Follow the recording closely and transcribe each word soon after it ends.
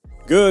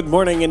Good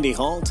morning, Indy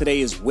Hall.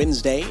 Today is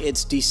Wednesday.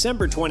 It's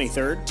December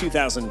 23rd,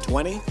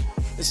 2020.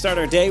 Let's start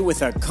our day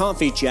with a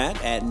coffee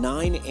chat at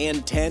 9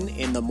 and 10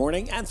 in the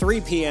morning. At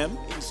 3 p.m.,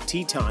 it's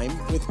tea time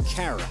with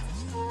Kara.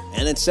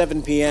 And at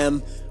 7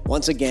 p.m.,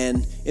 once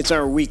again, it's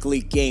our weekly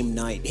game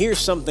night. Here's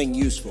something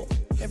useful.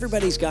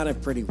 Everybody's got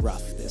it pretty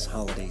rough this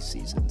holiday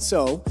season.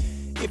 So,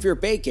 if you're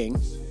baking,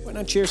 why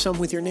not share some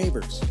with your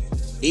neighbors?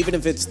 Even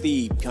if it's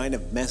the kind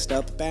of messed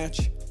up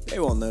batch, they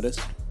won't notice.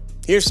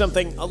 Here's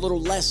something a little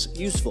less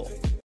useful.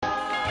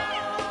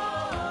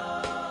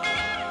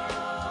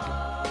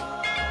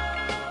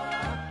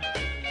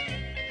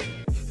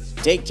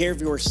 Take care of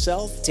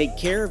yourself, take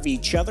care of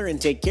each other, and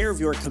take care of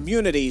your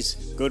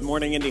communities. Good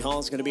Morning Indy Hall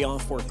is going to be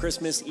off for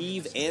Christmas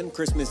Eve and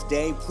Christmas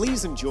Day.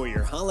 Please enjoy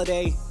your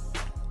holiday.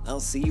 I'll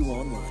see you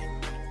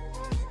online.